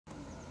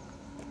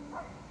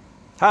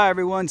Hi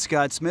everyone,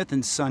 Scott Smith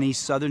in sunny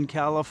Southern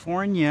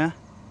California.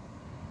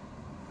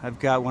 I've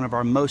got one of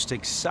our most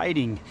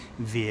exciting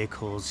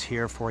vehicles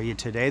here for you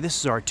today. This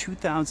is our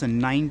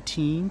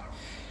 2019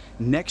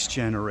 next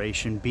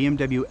generation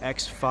BMW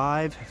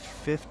X5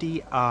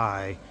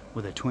 50i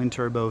with a twin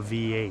turbo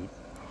V8.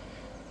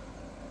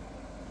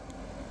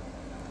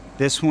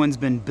 This one's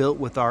been built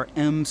with our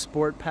M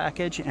Sport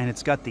package, and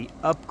it's got the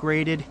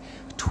upgraded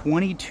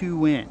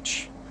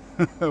 22-inch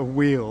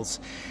wheels.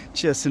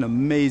 Just an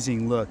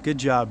amazing look. Good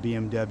job,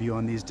 BMW,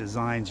 on these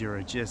designs.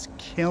 You're just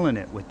killing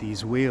it with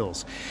these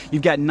wheels.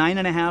 You've got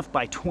 9.5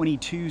 by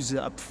 22s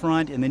up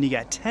front, and then you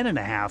got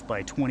 10.5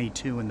 by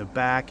 22 in the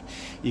back.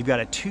 You've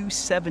got a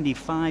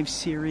 275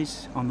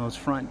 series on those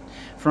front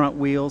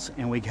wheels,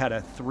 and we got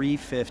a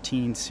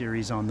 315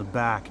 series on the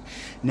back.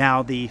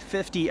 Now the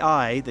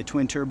 50i, the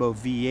twin turbo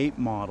V8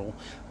 model,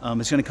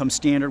 is going to come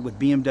standard with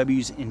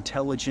BMW's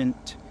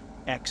intelligent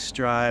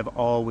X-Drive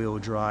all-wheel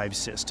drive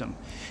system.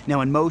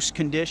 Now in most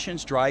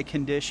conditions, dry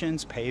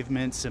conditions,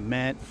 pavement,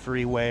 cement,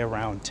 freeway,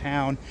 around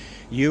town,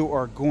 you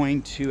are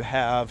going to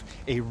have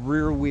a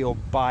rear wheel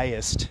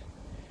biased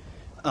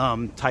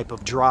type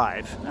of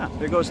drive.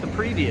 There goes the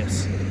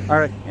previous. All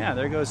right, yeah,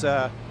 there goes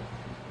our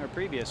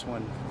previous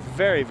one.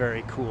 Very,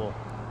 very cool.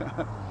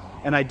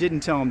 And I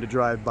didn't tell him to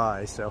drive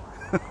by, so.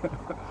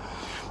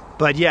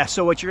 But yeah,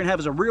 so what you're going to have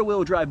is a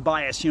rear-wheel drive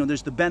bias. You know,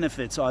 there's the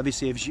benefits,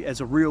 obviously,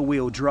 as a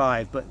rear-wheel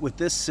drive. But with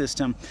this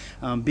system,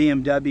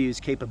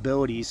 BMW's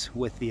capabilities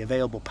with the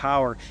available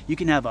power, you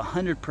can have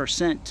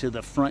 100% to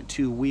the front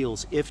two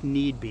wheels if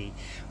need be,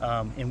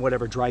 in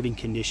whatever driving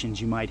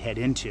conditions you might head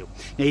into.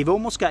 Now, you've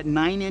almost got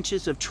 9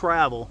 inches of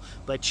travel,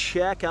 but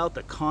check out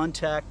the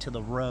contact to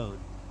the road.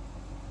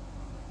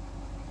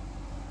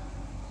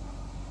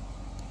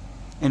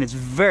 And it's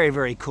very,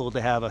 very cool to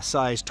have a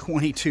size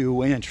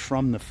 22-inch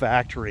from the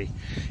factory.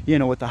 You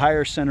know, with the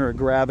higher center of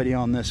gravity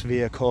on this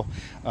vehicle,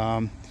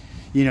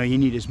 you know, you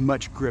need as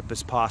much grip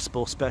as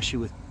possible, especially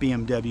with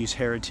BMW's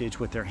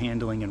heritage with their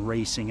handling and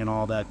racing and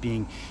all that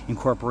being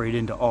incorporated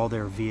into all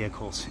their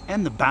vehicles.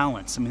 And the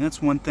balance. I mean, that's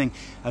one thing.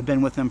 I've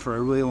been with them for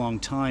a really long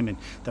time, and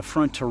the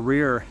front to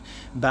rear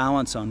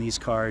balance on these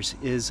cars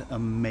is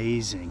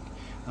amazing,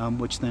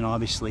 which then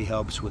obviously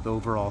helps with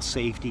overall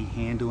safety,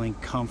 handling,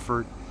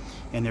 comfort.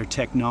 And their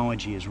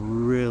technology is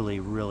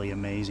really, really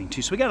amazing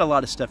too. So we got a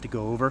lot of stuff to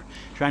go over.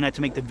 Try not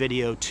to make the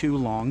video too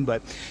long,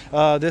 but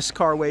this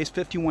car weighs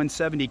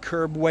 5170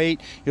 curb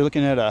weight. You're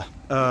looking at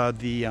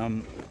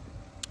the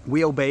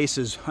wheelbase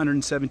is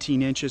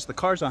 117 inches. The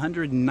car's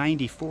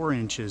 194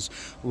 inches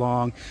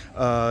long,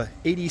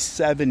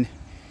 87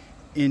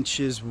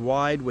 inches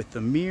wide with the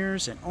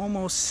mirrors, and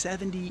almost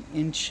 70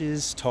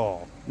 inches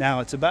tall. Now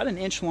it's about an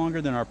inch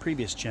longer than our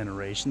previous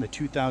generation, the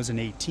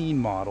 2018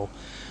 model.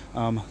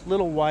 A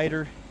little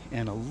wider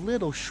and a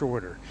little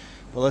shorter.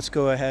 But let's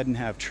go ahead and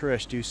have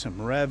Trish do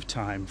some rev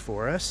time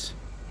for us.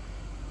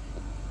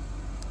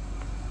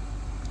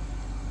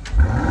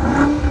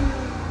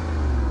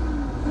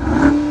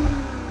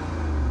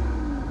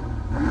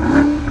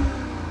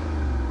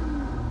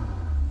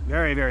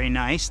 Very, very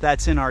nice.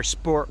 That's in our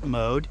sport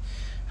mode.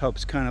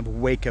 Helps kind of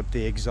wake up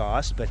the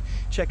exhaust. But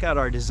check out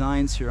our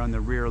designs here on the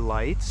rear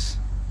lights.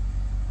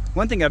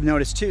 One thing I've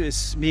noticed too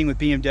is being with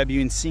BMW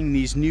and seeing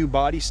these new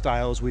body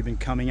styles we've been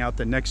coming out,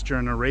 the next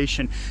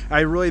generation.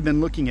 I've really been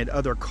looking at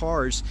other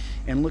cars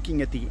and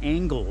looking at the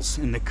angles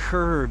and the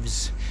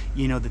curves,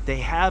 you know, that they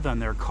have on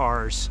their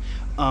cars.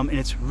 And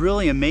it's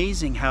really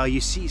amazing how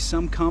you see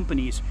some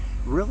companies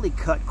really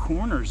cut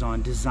corners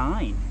on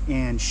design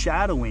and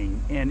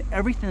shadowing and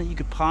everything that you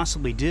could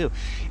possibly do.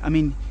 I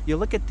mean, you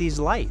look at these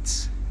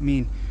lights. I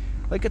mean,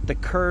 look at the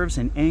curves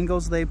and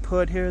angles they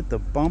put here, the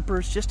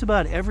bumpers, just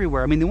about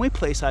everywhere. I mean, the only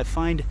place I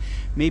find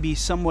maybe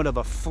somewhat of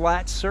a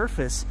flat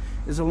surface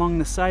is along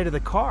the side of the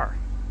car.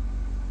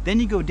 Then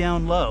you go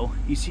down low,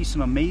 you see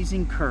some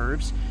amazing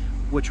curves,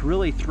 which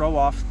really throw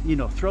off, you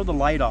know, throw the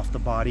light off the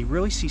body,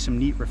 really see some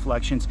neat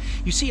reflections.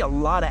 You see a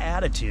lot of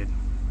attitude.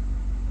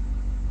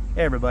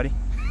 Hey, everybody.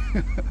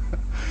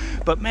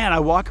 But man, I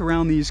walk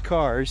around these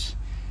cars,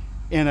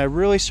 and I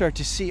really start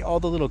to see all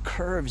the little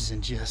curves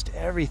and just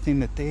everything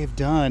that they've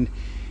done.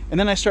 And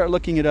then I start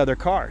looking at other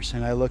cars,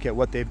 and I look at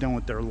what they've done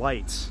with their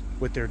lights,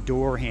 with their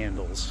door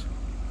handles,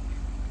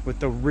 with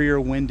the rear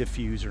wind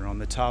diffuser on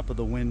the top of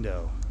the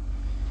window.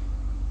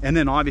 And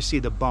then obviously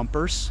the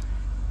bumpers,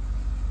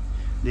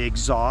 the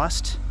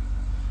exhaust.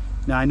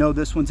 Now I know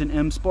this one's an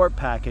M Sport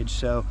package,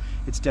 so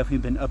it's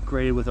definitely been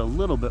upgraded with a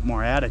little bit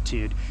more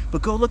attitude.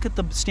 But go look at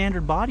the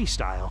standard body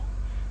style.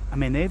 I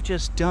mean, they've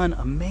just done an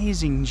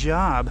amazing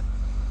job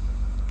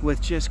with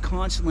just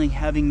constantly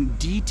having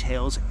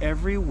details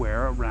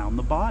everywhere around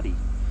the body.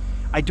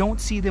 I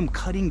don't see them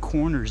cutting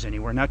corners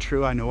anywhere. Not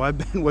true, I know I've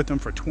been with them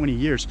for 20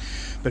 years,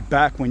 but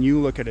back when you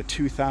look at a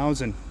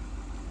 2000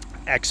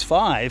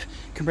 X5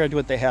 compared to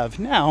what they have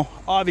now,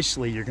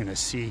 obviously you're gonna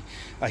see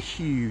a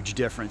huge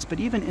difference. But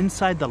even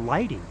inside the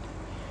lighting,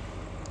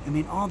 I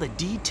mean, all the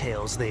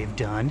details they've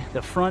done,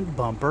 the front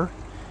bumper,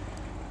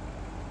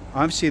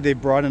 obviously they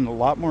brought in a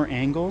lot more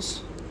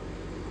angles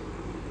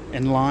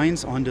and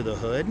lines onto the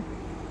hood.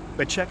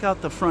 But check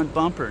out the front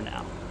bumper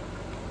now.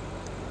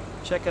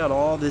 Check out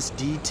all this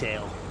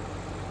detail.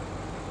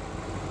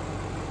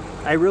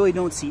 I really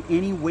don't see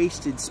any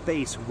wasted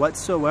space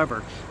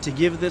whatsoever to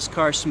give this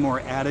car some more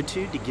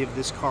attitude, to give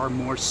this car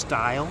more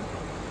style.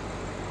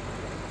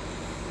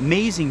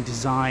 Amazing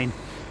design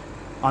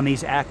on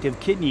these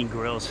active kidney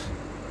grills.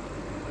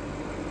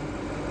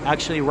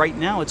 Actually, right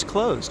now it's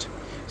closed,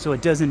 so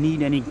it doesn't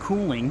need any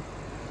cooling.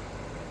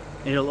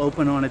 It'll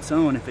open on its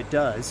own if it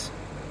does.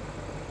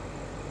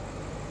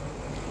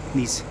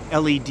 These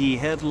LED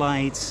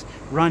headlights,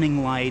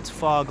 running lights,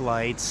 fog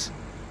lights.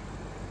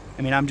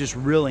 I mean, I'm just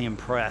really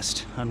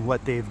impressed on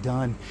what they've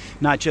done,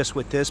 not just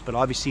with this, but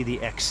obviously the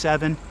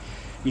X7,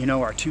 you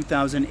know, our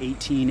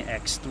 2018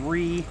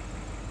 X3,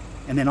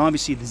 and then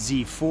obviously the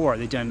Z4.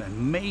 They've done an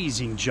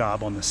amazing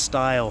job on the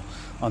style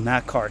on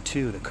that car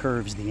too, the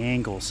curves, the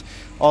angles,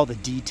 all the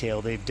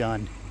detail they've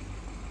done.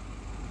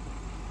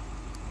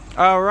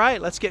 All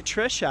right, let's get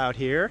Trish out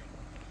here.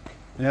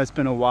 I know it's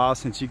been a while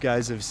since you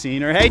guys have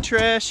seen her. Hey,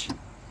 Trish.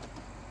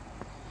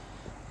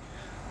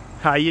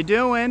 How you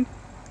doing?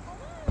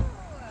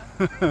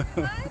 Hello.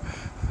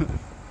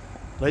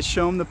 Let's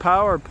show them the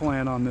power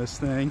plant on this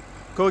thing.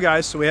 Cool,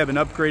 guys. So we have an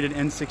upgraded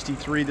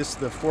N63. This is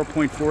the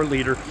 4.4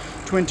 liter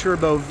twin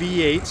turbo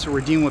V8. So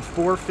we're dealing with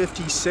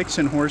 456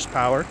 in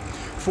horsepower,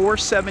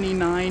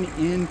 479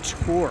 in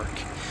torque.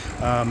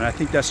 And I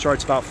think that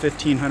starts about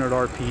 1,500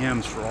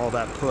 RPMs for all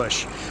that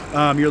push.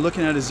 You're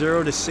looking at a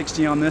 0 to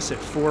 60 on this at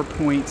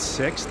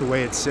 4.6, the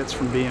way it sits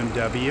from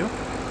BMW.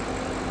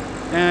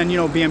 And you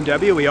know,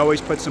 BMW, we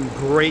always put some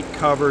great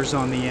covers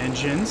on the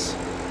engines.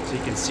 So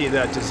you can see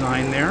that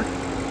design there.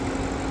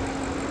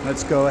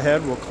 Let's go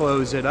ahead, we'll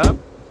close it up.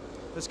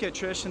 Let's get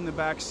Trish in the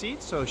back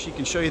seat so she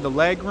can show you the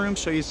leg room,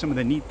 show you some of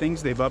the neat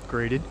things they've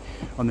upgraded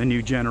on the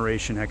new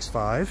generation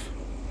X5.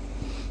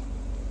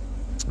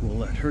 We'll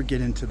let her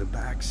get into the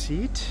back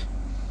seat.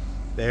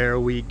 There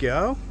we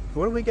go.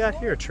 What do we got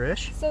here,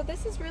 Trish? So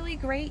this is really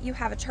great. You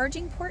have a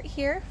charging port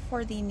here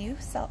for the new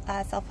cell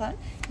phone.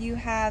 You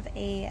have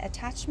a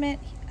attachment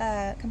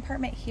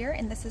compartment here,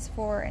 and this is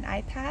for an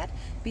iPad.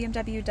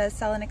 BMW does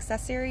sell an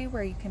accessory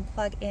where you can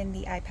plug in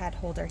the iPad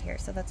holder here.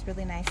 So that's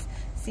really nice,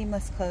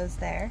 seamless close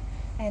there.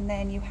 And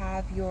then you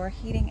have your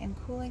heating and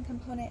cooling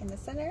component in the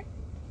center.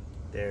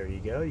 There you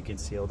go. You can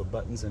see all the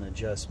buttons and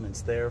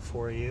adjustments there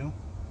for you.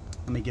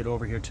 Let me get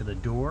over here to the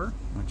door.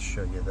 Let's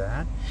show you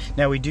that.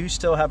 Now we do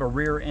still have a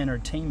rear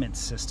entertainment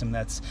system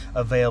that's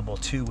available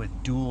too, with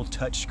dual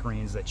touch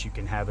screens that you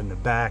can have in the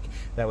back.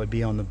 That would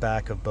be on the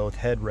back of both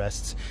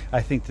headrests.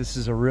 I think this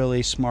is a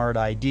really smart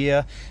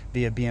idea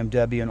via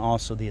BMW, and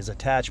also these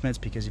attachments,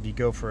 because if you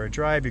go for a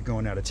drive, you're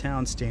going out of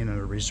town, staying at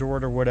a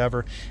resort or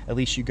whatever, at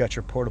least you got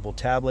your portable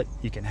tablet.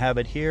 You can have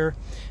it here,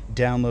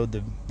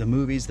 download the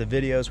movies, the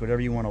videos,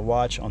 whatever you want to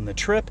watch on the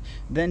trip,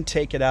 then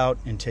take it out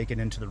and take it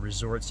into the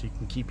resort so you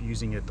can keep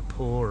using it at the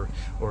pool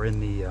or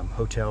in the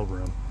hotel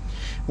room.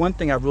 One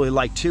thing I really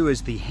like too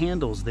is the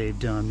handles they've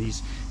done.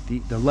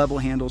 The level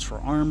handles for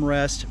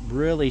armrest,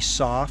 really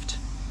soft.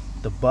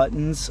 The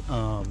buttons,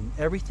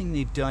 everything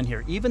they've done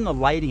here, even the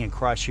lighting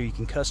across here, you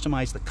can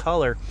customize the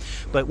color,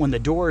 but when the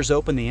door is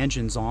open, the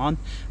engine's on,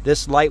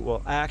 this light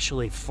will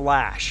actually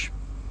flash.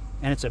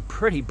 And it's a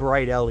pretty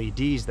bright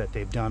LEDs that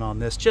they've done on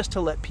this, just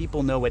to let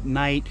people know at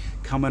night,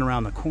 coming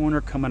around the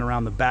corner, coming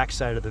around the back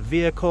side of the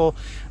vehicle.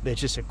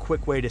 That's just a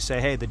quick way to say,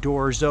 hey, the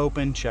door's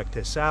open, check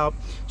this out,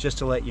 just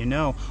to let you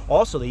know.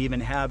 Also, they even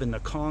have in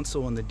the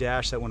console and the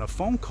dash that when a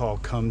phone call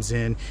comes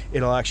in,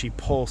 it'll actually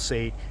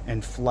pulsate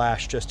and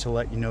flash just to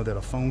let you know that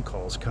a phone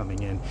call is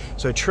coming in.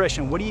 So Trish,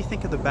 and what do you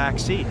think of the back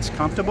seat? It's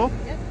comfortable?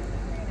 Yep.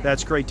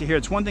 That's great to hear.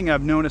 It's one thing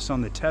I've noticed on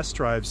the test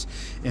drives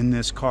in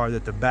this car,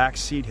 that the back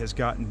seat has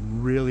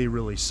gotten really,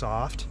 really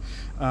soft.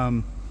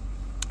 I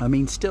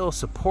mean, still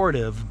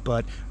supportive,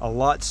 but a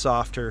lot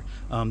softer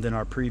than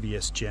our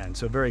previous gen.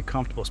 So very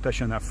comfortable,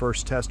 especially on that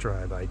first test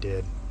drive I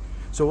did.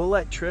 So we'll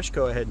let Trish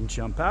go ahead and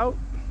jump out.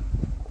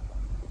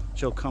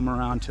 She'll come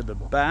around to the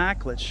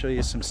back. Let's show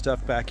you some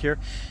stuff back here.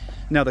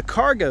 Now the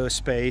cargo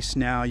space,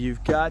 now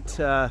you've got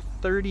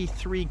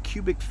 33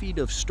 cubic feet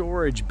of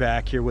storage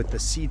back here with the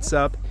seats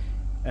up.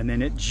 And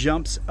then it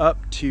jumps up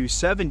to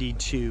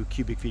 72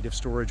 cubic feet of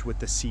storage with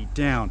the seat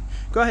down.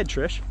 Go ahead,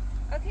 Trish.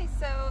 Okay,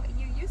 so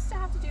you used to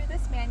have to do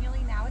this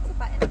manually. Now it's a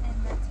button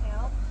in the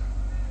tail.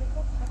 It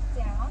will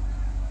push down.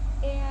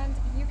 And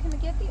you can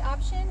get the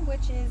option,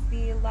 which is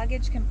the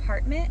luggage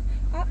compartment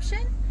option.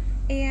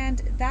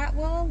 And that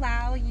will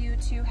allow you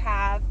to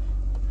have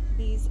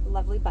these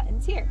lovely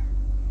buttons here.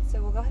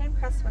 So we'll go ahead and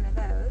press one of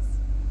those.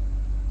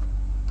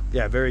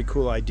 Yeah, very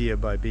cool idea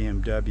by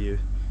BMW.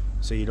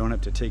 So you don't have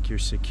to take your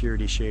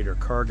security shade or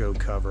cargo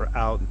cover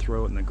out and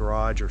throw it in the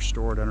garage or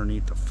store it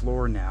underneath the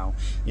floor now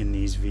in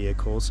these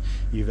vehicles.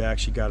 You've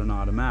actually got an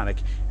automatic.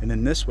 And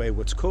then this way,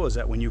 what's cool is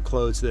that when you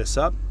close this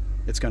up,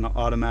 it's going to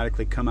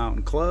automatically come out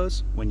and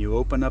close. When you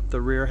open up the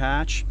rear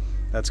hatch,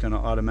 that's going to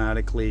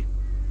automatically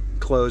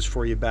close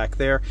for you back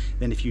there.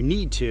 Then if you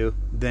need to,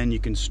 then you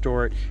can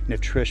store it. And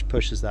if Trish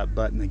pushes that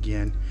button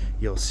again,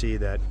 you'll see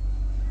that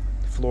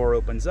the floor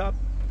opens up.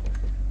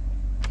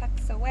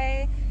 Tucks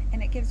away,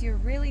 and it gives you a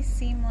really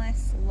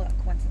seamless look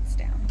once it's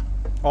down.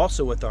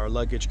 Also with our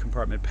luggage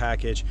compartment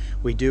package,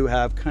 we do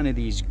have kind of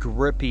these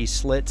grippy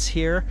slits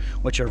here,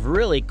 which are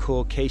really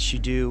cool in case you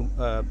do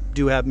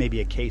have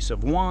maybe a case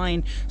of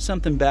wine,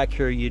 something back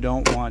here you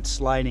don't want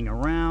sliding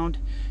around.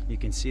 You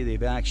can see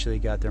they've actually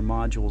got their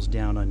modules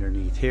down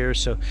underneath here.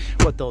 So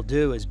what they'll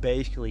do is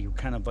basically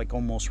kind of like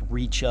almost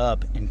reach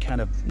up and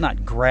kind of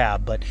not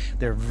grab, but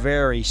they're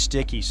very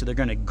sticky. So they're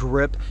going to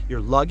grip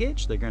your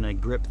luggage. They're going to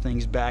grip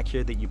things back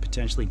here that you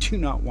potentially do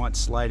not want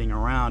sliding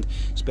around,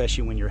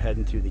 especially when you're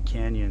heading through the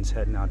canyons,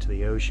 heading out to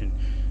the ocean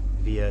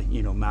via,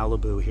 you know,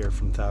 Malibu here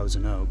from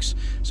Thousand Oaks.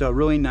 So a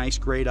really nice,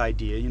 great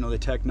idea. You know, the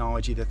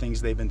technology, the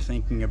things they've been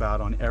thinking about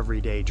on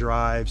everyday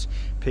drives,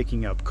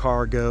 picking up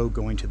cargo,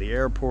 going to the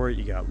airport,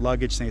 you got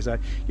luggage, things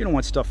like that. You don't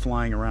want stuff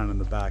flying around in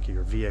the back of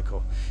your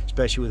vehicle,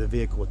 especially with a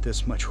vehicle with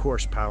this much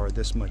horsepower,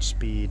 this much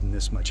speed, and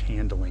this much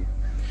handling.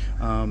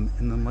 And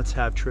then let's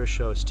have Trish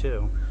show us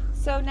too.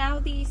 So now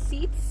the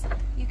seats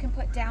you can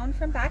put down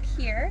from back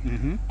here,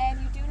 and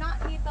you do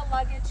not need the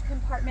luggage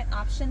compartment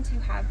option to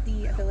have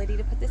the ability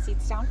to put the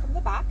seats down from the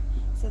back.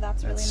 So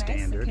that's really nice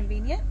and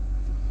convenient.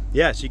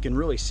 Yes, you can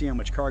really see how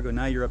much cargo.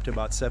 Now you're up to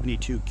about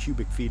 72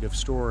 cubic feet of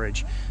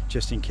storage,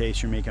 just in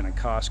case you're making a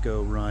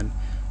Costco run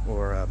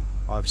or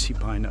obviously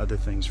buying other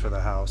things for the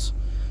house.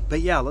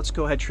 But yeah, let's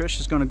go ahead. Trish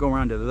is going to go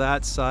around to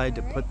that side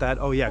to put that.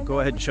 Oh yeah, go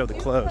ahead and show the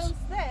close. Close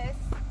this,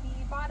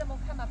 the bottom will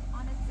come up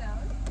on its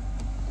own.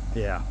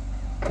 Yeah.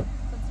 So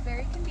it's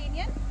very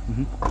convenient.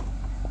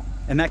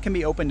 And that can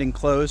be opened and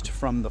closed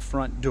from the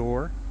front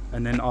door,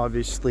 and then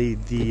obviously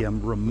the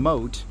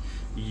remote,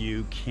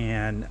 you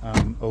can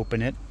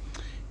open it,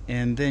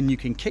 and then you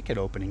can kick it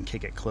open and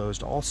kick it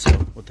closed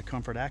also with the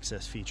comfort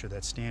access feature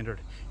that's standard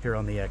here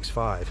on the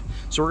X5.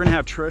 So we're going to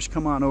have Trish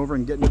come on over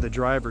and get into the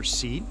driver's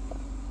seat.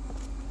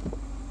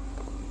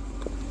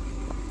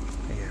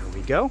 There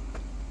we go.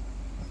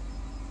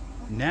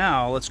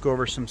 Now let's go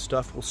over some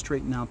stuff. We'll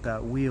straighten out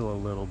that wheel a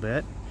little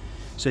bit.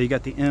 So you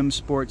got the M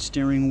Sport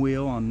steering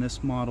wheel on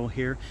this model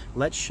here.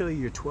 Let's show you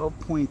your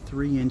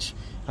 12.3-inch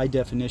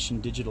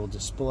high-definition digital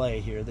display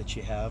here that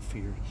you have for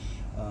your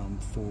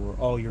for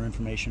all your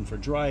information for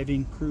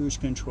driving, cruise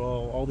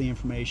control, all the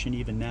information,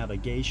 even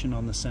navigation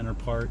on the center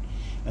part.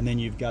 And then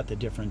you've got the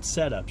different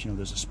setups. You know,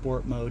 there's a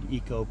Sport mode,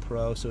 Eco,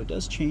 Pro, so it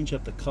does change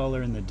up the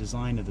color and the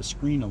design of the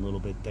screen a little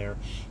bit there,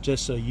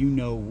 just so you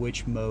know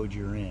which mode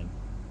you're in.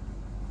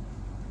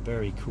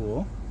 Very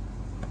cool.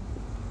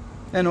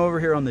 And over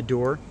here on the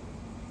door,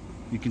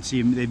 you can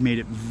see they've made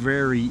it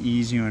very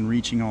easy on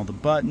reaching all the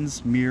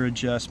buttons, mirror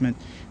adjustment.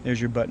 There's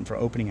your button for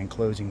opening and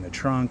closing the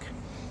trunk.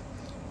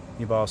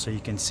 You've also, you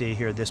can see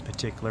here, this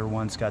particular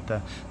one's got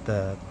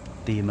the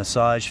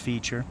massage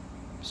feature.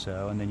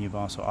 So, and then you've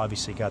also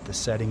obviously got the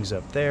settings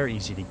up there,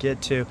 easy to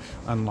get to,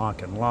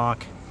 unlock and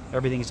lock.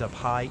 Everything's up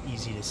high,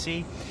 easy to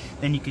see.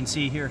 Then you can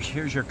see here,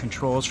 here's your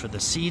controls for the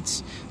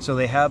seats. So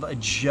they have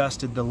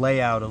adjusted the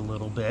layout a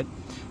little bit.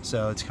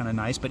 So it's kind of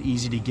nice, but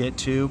easy to get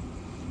to.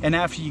 And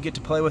after you get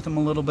to play with them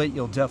a little bit,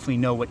 you'll definitely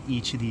know what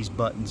each of these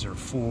buttons are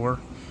for.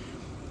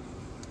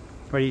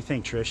 What do you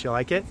think, Trish? You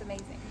like it? It's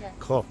amazing, yes.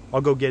 Cool.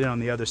 I'll go get it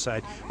on the other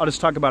side. I'll just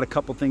talk about a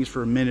couple things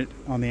for a minute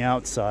on the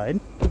outside.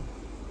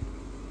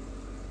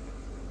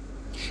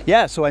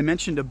 Yeah, so I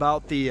mentioned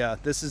about the,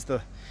 this is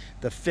the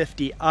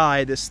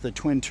 50i, this is the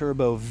twin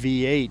turbo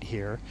V8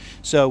 here.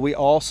 So we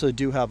also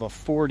do have a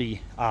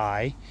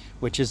 40i,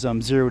 which is 0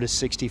 to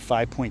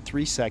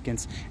 65.3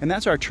 seconds, and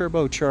that's our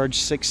turbocharged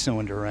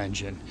 6-cylinder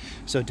engine.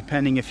 So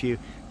depending if you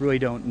really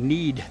don't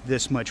need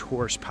this much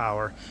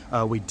horsepower,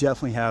 we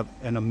definitely have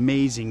an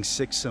amazing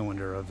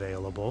 6-cylinder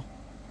available.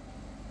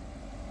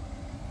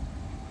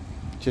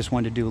 Just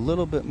wanted to do a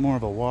little bit more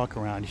of a walk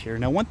around here.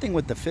 Now, one thing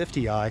with the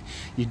 50i,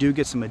 you do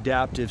get some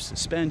adaptive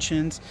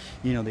suspensions.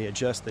 You know, they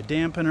adjust the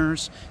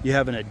dampeners. You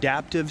have an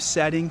adaptive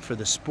setting for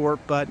the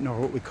Sport button, or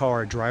what we call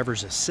our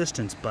driver's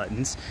assistance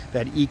buttons,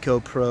 that Eco,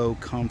 Pro,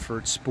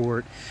 Comfort,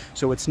 Sport.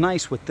 So what's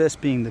nice with this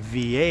being the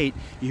V8,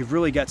 you've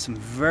really got some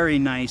very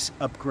nice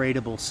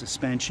upgradable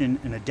suspension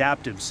and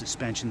adaptive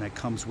suspension that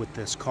comes with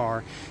this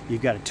car.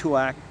 You've got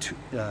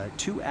a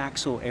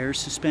two-axle air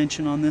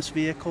suspension on this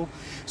vehicle.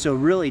 So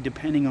really,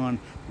 depending on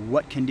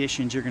what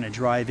conditions you're going to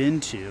drive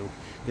into,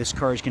 this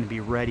car is going to be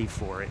ready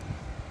for it.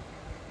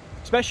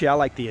 Especially, I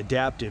like the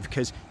adaptive,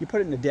 because you put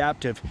it in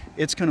adaptive,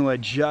 it's going to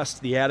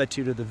adjust the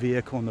attitude of the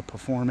vehicle and the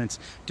performance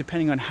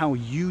depending on how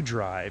you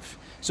drive.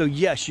 So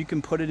yes, you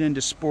can put it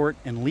into Sport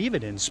and leave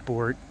it in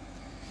Sport,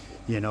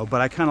 you know,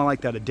 but I kind of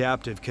like that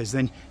adaptive, because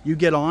then you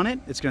get on it,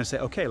 it's going to say,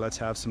 okay, let's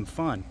have some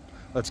fun.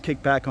 Let's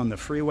kick back on the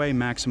freeway,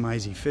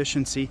 maximize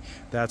efficiency.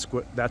 That's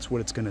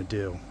what it's going to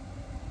do.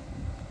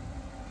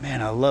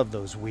 Man, I love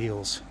those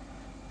wheels.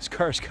 This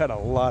car's got a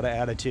lot of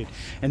attitude.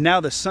 And now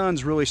the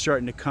sun's really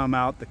starting to come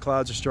out. The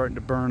clouds are starting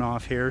to burn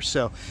off here,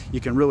 so you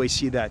can really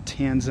see that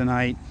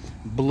tanzanite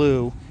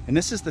blue. And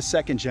this is the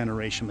 2nd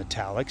generation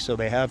metallic, so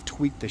they have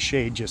tweaked the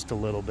shade just a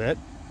little bit.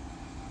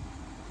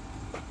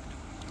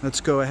 Let's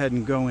go ahead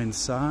and go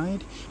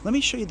inside. Let me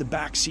show you the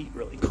back seat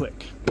really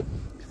quick.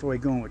 before we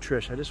go in with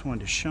Trish, I just wanted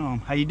to show them.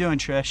 How you doing,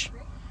 Trish?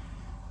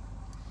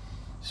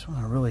 Just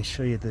want to really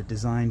show you the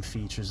design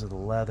features of the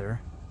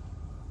leather.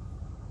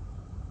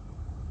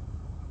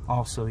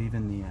 Also,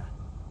 even the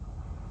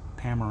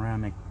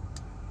panoramic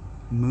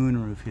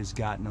moonroof has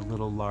gotten a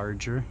little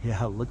larger.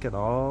 Yeah, look at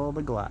all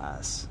the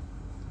glass.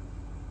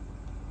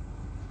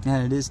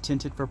 And it is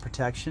tinted for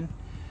protection,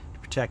 to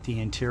protect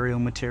the interior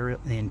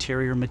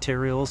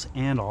materials,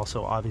 and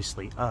also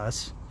obviously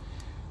us,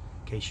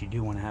 in case you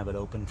do want to have it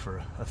open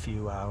for a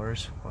few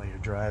hours while you're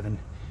driving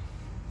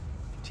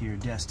to your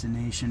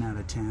destination out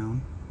of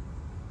town.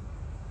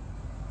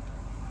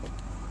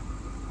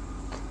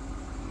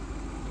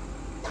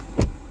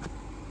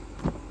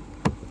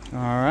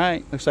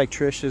 Alright, looks like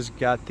Trish has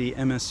got the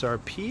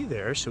MSRP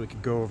there, so we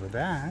could go over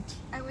that.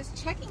 I was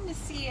checking to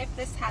see if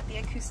this had the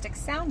acoustic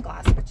sound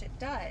glass, which it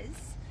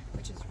does,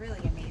 which is really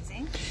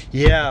amazing.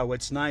 Yeah,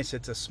 what's nice,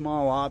 it's a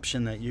small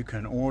option that you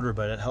can order,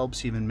 but it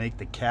helps even make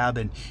the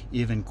cabin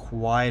even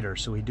quieter.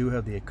 So we do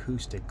have the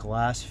acoustic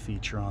glass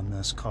feature on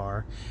this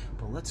car.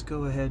 But let's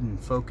go ahead and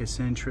focus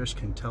in. Trish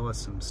can tell us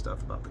some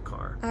stuff about the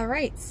car. All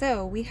right,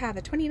 so we have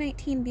a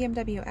 2019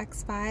 BMW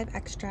X5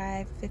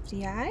 xDrive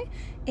 50i,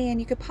 and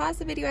you could pause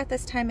the video at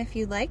this time if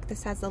you like.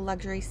 This has the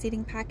luxury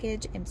seating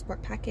package, M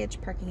Sport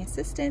package, parking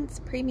assistance,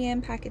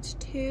 premium package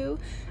 2.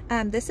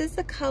 This is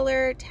the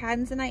color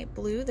Tanzanite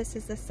blue. This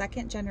is the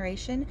 2nd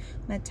generation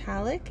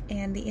metallic,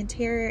 and the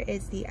interior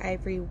is the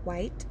ivory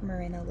white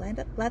merino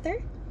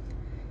leather.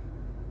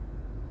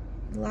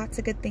 Lots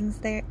of good things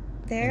there.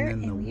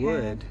 And then the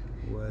wood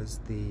was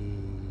the,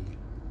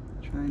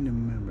 trying to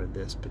remember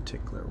this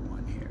particular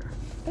one here.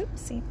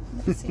 Oopsie,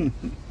 let's see.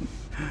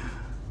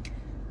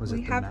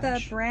 We have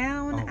the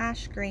brown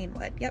ash green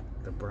wood. Yep.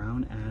 The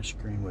brown ash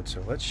green wood.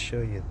 So let's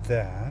show you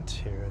that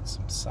here in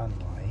some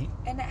sunlight.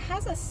 And it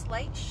has a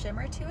slight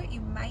shimmer to it.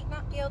 You might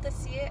not be able to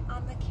see it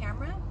on the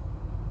camera.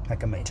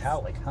 Like a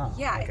metallic, huh?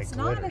 Yeah, like it's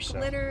not a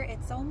glitter.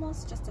 It's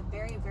almost just a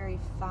very, very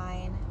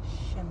fine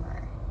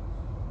shimmer.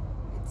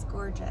 It's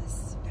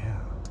gorgeous. Yeah.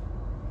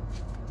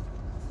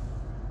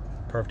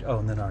 Perfect. Oh,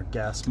 and then our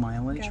gas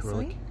mileage.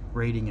 We're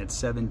rating at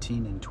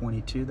 17 and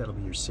 22. That'll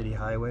be your city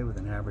highway with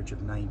an average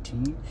of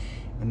 19.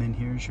 And then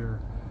here's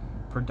your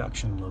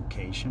production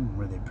location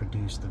where they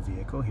produce the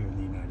vehicle here in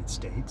the United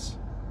States.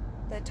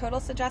 The total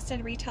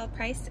suggested retail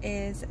price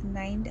is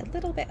a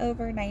little bit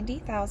over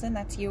 $90,000.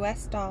 That's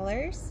US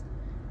dollars.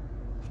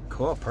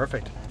 Cool.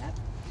 Perfect.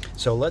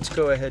 So let's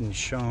go ahead and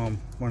show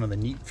them one of the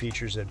neat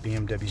features that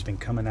BMW's been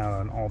coming out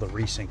on all the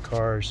recent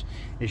cars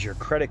is your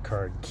credit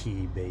card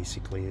key,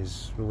 basically,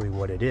 is really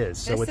what it is.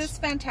 So this is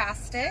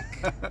fantastic.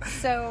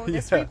 So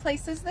this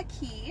replaces the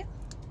key,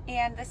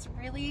 and this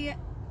really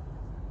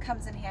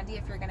comes in handy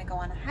if you're going to go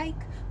on a hike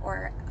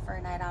or for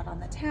a night out on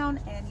the town,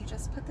 and you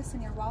just put this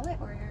in your wallet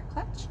or your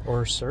clutch.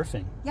 Or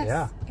surfing. Yes,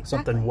 yeah, exactly.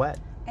 Something wet.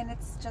 And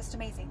it's just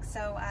amazing.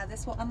 So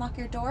this will unlock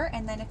your door,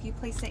 and then if you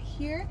place it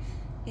here,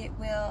 it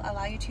will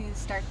allow you to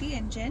start the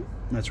engine.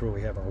 That's where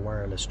we have our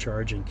wireless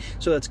charging.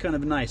 So that's kind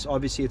of nice.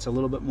 Obviously, it's a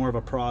little bit more of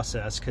a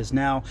process because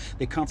now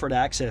the comfort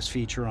access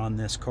feature on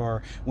this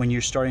car, when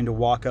you're starting to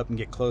walk up and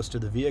get close to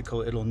the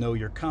vehicle, it'll know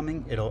you're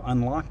coming. It'll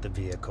unlock the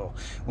vehicle.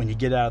 When you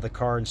get out of the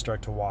car and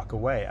start to walk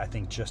away, I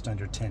think just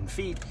under 10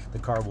 feet, the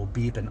car will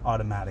beep and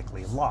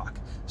automatically lock.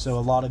 So a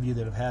lot of you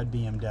that have had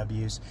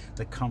BMWs,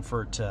 the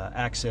comfort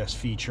access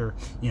feature,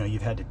 you know,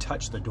 you've had to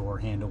touch the door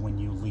handle when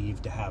you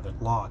leave to have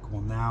it lock.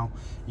 Well, now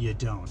you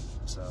don't.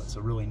 So it's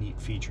a really neat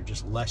feature,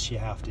 just less you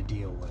have to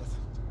deal with.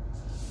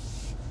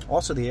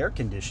 Also, the air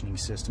conditioning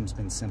system's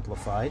been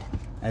simplified,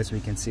 as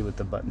we can see with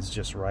the buttons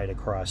just right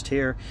across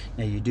here.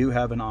 Now you do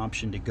have an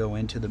option to go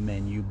into the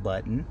menu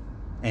button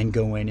and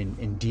go in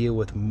and deal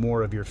with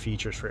more of your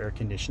features for air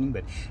conditioning,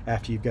 but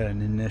after you've got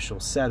an initial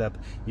setup,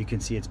 you can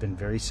see it's been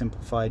very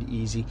simplified,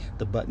 easy.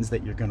 The buttons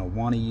that you're going to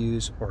want to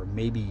use or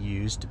maybe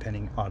use,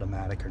 depending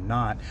automatic or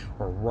not,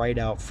 are right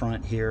out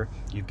front here.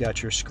 You've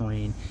got your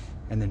screen,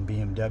 and then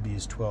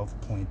BMW's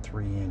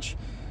 12.3-inch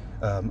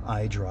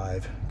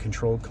iDrive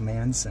control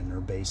command center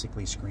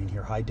basically screen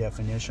here. High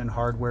definition,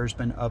 hardware's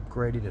been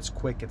upgraded, it's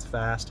quick, it's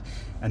fast,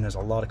 and there's a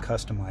lot of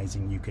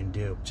customizing you can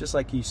do. Just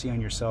like you see on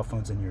your cell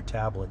phones and your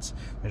tablets,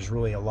 there's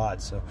really a lot.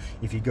 So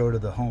if you go to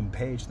the home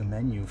page, the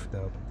menu for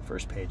the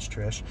first page,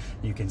 Trish,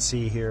 you can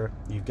see here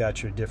you've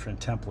got your different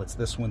templates.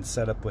 This one's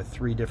set up with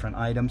 3 different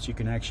items. You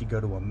can actually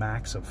go to a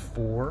max of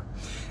 4,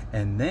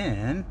 and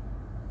then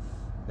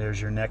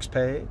there's your next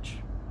page.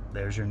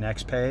 There's your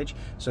next page.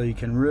 So you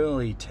can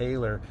really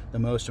tailor the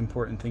most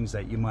important things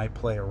that you might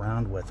play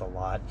around with a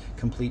lot.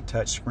 Complete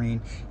touch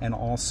screen, and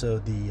also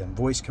the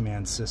voice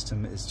command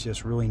system is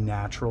just really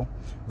natural,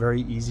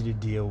 very easy to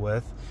deal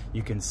with.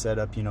 You can set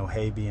up, you know,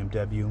 hey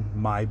BMW,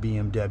 my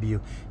BMW,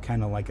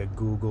 kind of like a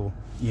Google,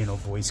 you know,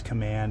 voice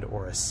command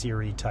or a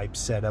Siri type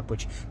setup,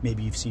 which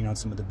maybe you've seen on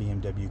some of the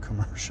BMW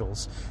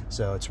commercials.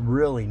 So it's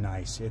really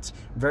nice. It's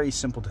very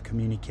simple to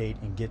communicate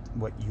and get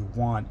what you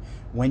want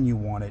when you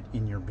want it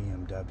in your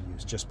BMW.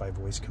 Just by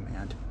voice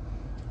command.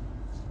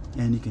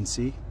 And you can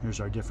see here's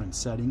our different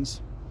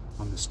settings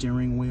on the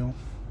steering wheel.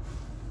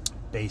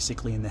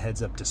 Basically, in the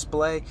heads-up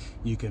display,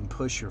 you can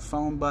push your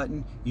phone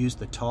button, use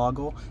the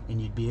toggle,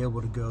 and you'd be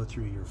able to go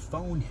through your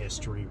phone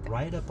history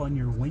right up on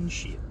your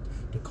windshield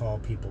to call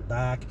people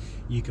back.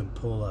 You can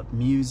pull up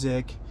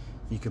music,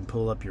 you can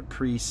pull up your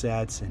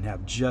presets and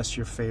have just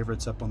your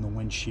favorites up on the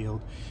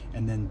windshield.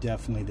 And then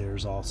definitely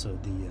there's also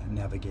the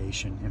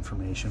navigation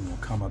information will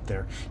come up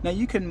there. Now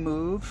you can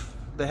move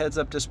the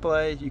heads-up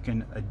display, you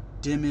can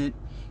dim it,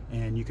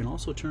 and you can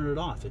also turn it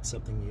off. It's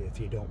something if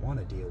you don't want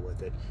to deal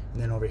with it.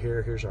 And then over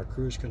here, here's our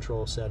cruise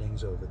control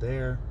settings over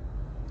there.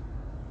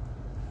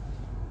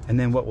 And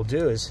then what we'll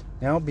do is,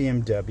 now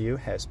BMW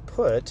has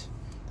put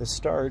the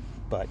start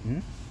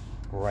button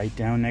right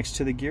down next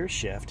to the gear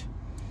shift.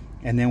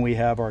 And then we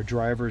have our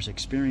driver's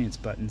experience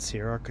buttons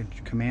here, our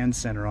command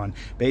center on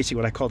basically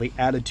what I call the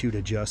attitude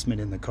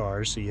adjustment in the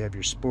cars. So you have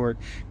your sport,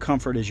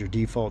 comfort is your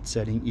default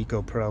setting,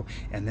 Eco Pro,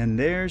 and then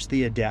there's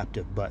the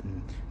adaptive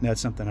button. And that's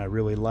something I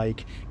really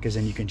like because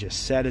then you can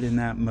just set it in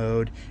that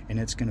mode and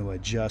it's going to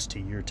adjust to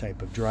your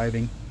type of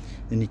driving.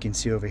 Then you can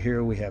see over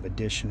here we have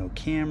additional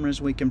cameras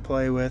we can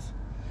play with.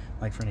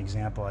 Like for an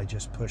example, I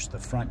just pushed the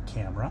front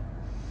camera.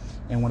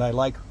 And what I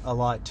like a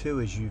lot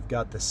too is you've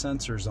got the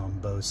sensors on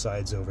both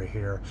sides over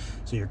here.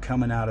 So you're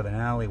coming out of an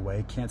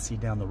alleyway, can't see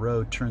down the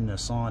road, turn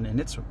this on, and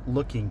it's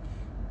looking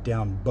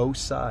down both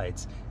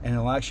sides. And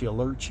it'll actually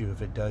alert you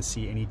if it does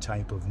see any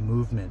type of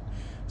movement.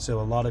 So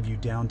a lot of you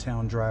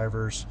downtown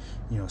drivers,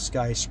 you know,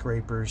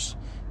 skyscrapers,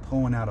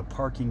 pulling out of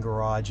parking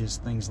garages,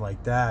 things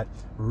like that.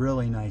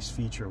 Really nice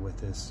feature with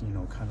this, you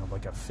know, kind of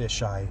like a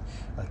fisheye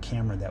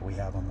camera that we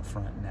have on the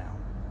front now.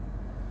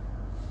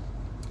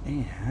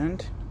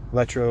 And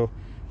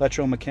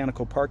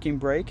electromechanical parking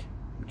brake,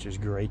 which is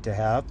great to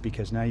have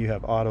because now you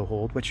have auto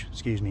hold, which,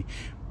 excuse me,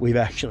 we've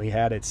actually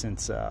had it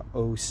since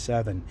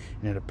 07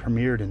 and it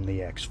premiered in the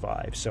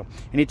X5. So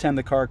anytime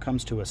the car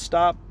comes to a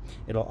stop,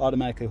 it'll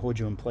automatically hold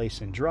you in place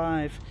and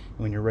drive. And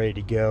when you're ready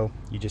to go,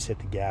 you just hit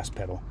the gas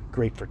pedal.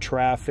 Great for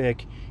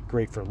traffic,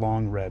 great for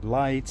long red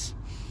lights.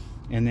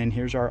 And then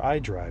here's our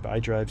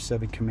iDrive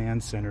 7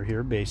 command center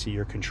here, basically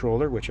your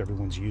controller, which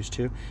everyone's used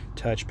to,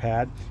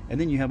 touchpad,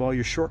 and then you have all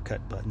your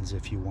shortcut buttons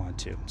if you want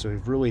to. So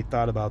we've really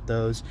thought about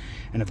those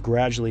and have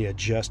gradually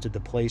adjusted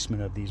the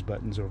placement of these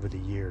buttons over the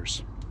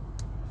years.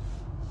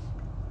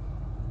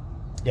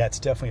 Yeah, it's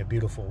definitely a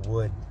beautiful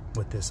wood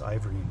with this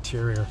ivory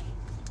interior.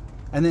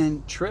 And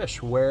then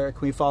Trish, where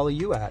can we follow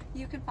you at?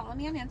 You can follow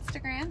me on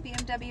Instagram,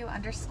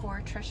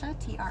 BMW_Trisha,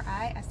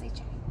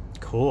 T-R-I-S-H-A.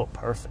 Cool,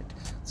 perfect.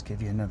 Let's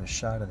give you another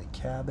shot of the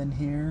cabin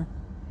here.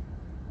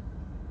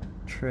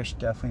 Trish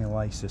definitely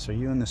likes this. Are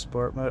you in the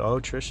sport mode? Oh,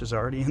 Trish is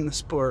already in the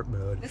sport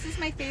mode. This is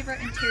my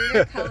favorite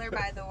interior color,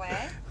 by the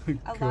way.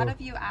 A Cool. lot of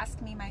you ask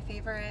me my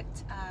favorite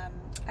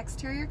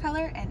exterior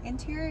color and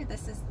interior.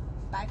 This is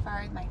by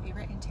far my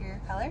favorite interior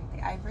color,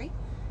 the ivory.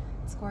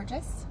 It's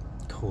gorgeous.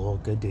 Cool,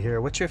 good to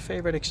hear. What's your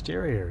favorite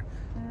exterior?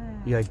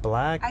 You like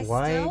black,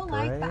 white, I still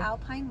gray? like the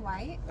Alpine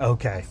white.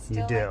 Okay,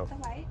 you do. Like the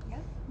white, yeah.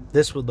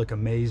 This would look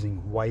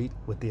amazing, white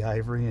with the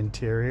ivory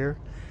interior.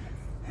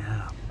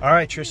 Yeah. All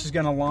right, Trish is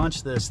going to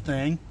launch this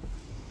thing.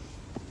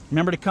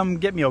 Remember to come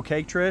get me,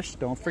 okay, Trish?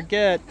 Don't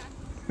forget.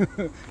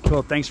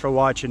 Cool, thanks for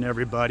watching,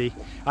 everybody.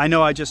 I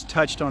know I just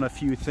touched on a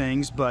few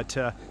things, but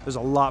there's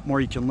a lot more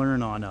you can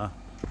learn on.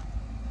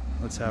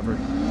 Let's have her.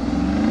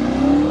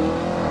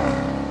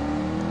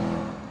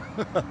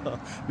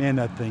 Man,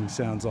 that thing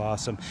sounds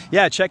awesome.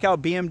 Yeah, check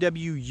out BMWUSA.com.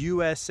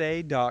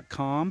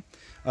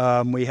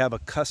 We have a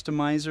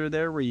customizer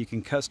there where you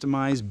can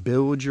customize,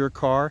 build your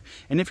car.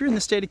 And if you're in the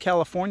state of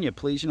California,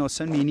 please,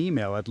 send me an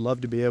email. I'd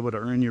love to be able to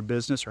earn your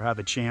business or have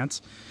a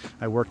chance.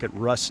 I work at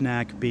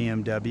Rusnak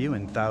BMW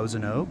in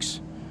Thousand Oaks.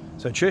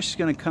 So Trish is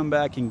going to come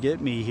back and get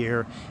me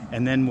here,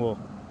 and then we'll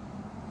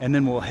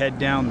head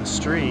down the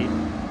street.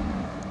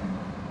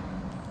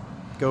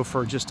 Go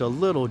for just a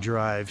little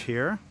drive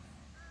here.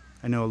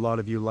 I know a lot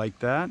of you like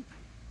that.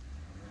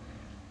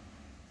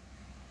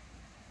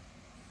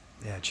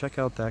 Yeah, check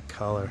out that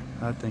color.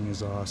 That thing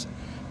is awesome.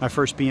 My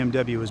first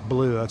BMW was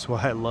blue. That's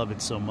why I love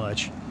it so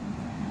much.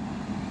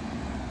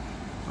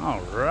 All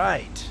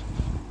right.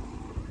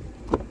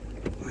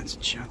 Let's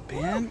jump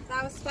in. Ooh,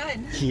 that was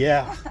fun.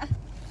 Yeah.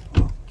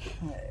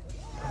 Okay.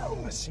 Oh,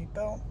 my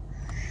seatbelt.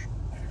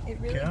 It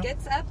really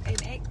gets up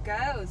and it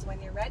goes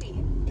when you're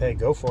ready. Okay,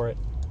 go for it.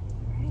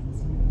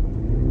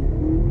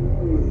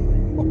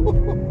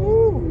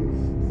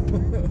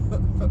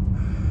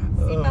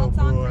 Seatbelts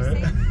on for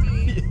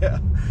safety. Yeah.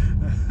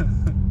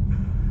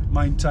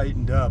 Mine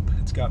tightened up.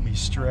 It's got me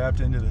strapped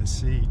into the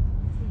seat.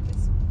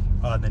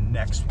 The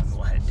next one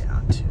we'll head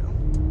down to.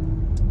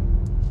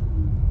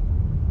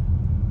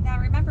 Now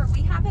remember,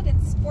 we have it in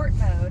sport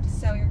mode,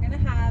 so you're going to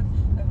have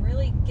a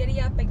really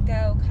giddy up and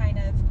go kind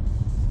of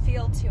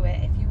feel to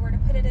it. If you were to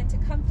put it into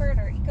comfort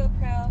or Eco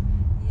Pro,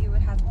 you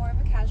would have more of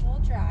a casual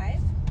drive.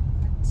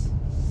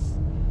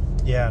 But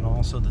Yeah, and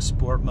also the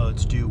sport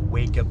modes do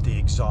wake up the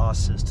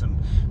exhaust system.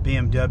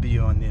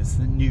 BMW on this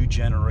new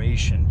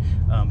generation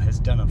has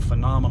done a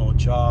phenomenal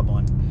job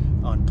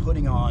on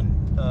putting on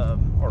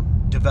or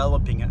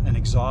developing an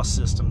exhaust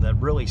system that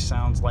really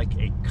sounds like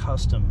a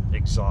custom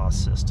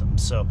exhaust system.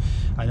 So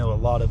I know a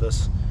lot of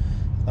us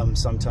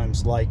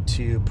sometimes like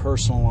to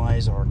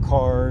personalize our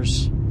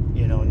cars,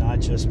 you know, not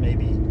just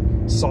maybe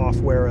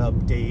software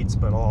updates,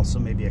 but also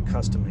maybe a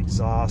custom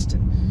exhaust.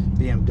 And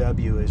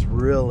BMW has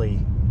really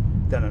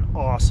done an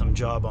awesome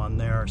job on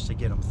theirs to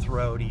get them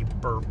throaty,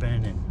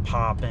 burping and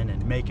popping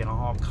and making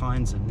all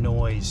kinds of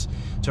noise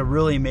to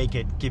really make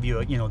it give you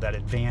a, you know, that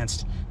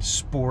advanced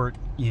sport,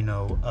 you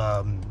know,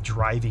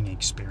 driving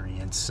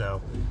experience.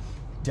 So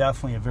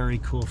definitely a very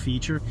cool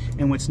feature.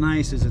 And what's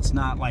nice is it's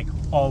not like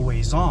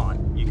always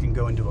on. You can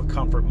go into a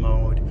comfort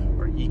mode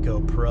or Eco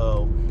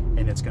Pro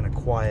and it's going to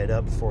quiet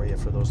up for you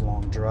for those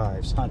long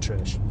drives, huh,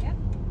 Trish? Yep.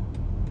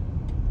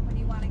 When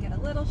you want to get a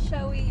little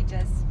showy, you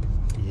just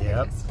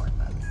yep.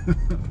 All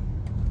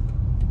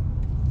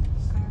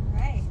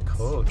right.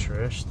 Cool,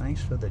 Trish.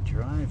 Thanks for the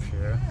drive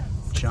here. Yeah,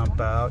 jump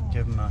out,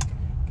 give them a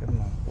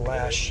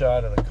last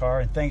shot of the car.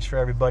 And thanks for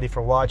everybody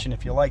for watching.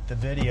 If you like the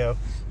video,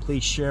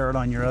 please share it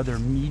on your other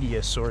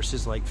media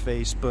sources like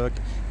Facebook.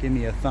 Give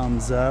me a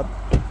thumbs up.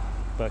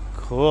 But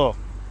cool.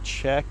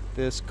 Check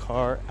this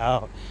car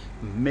out.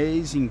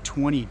 Amazing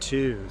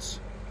 22s.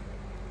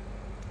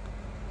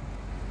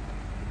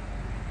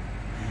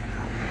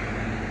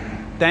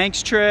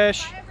 Thanks,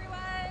 Trish. Bye,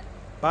 everyone.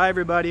 Bye,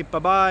 everybody.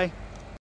 Bye-bye.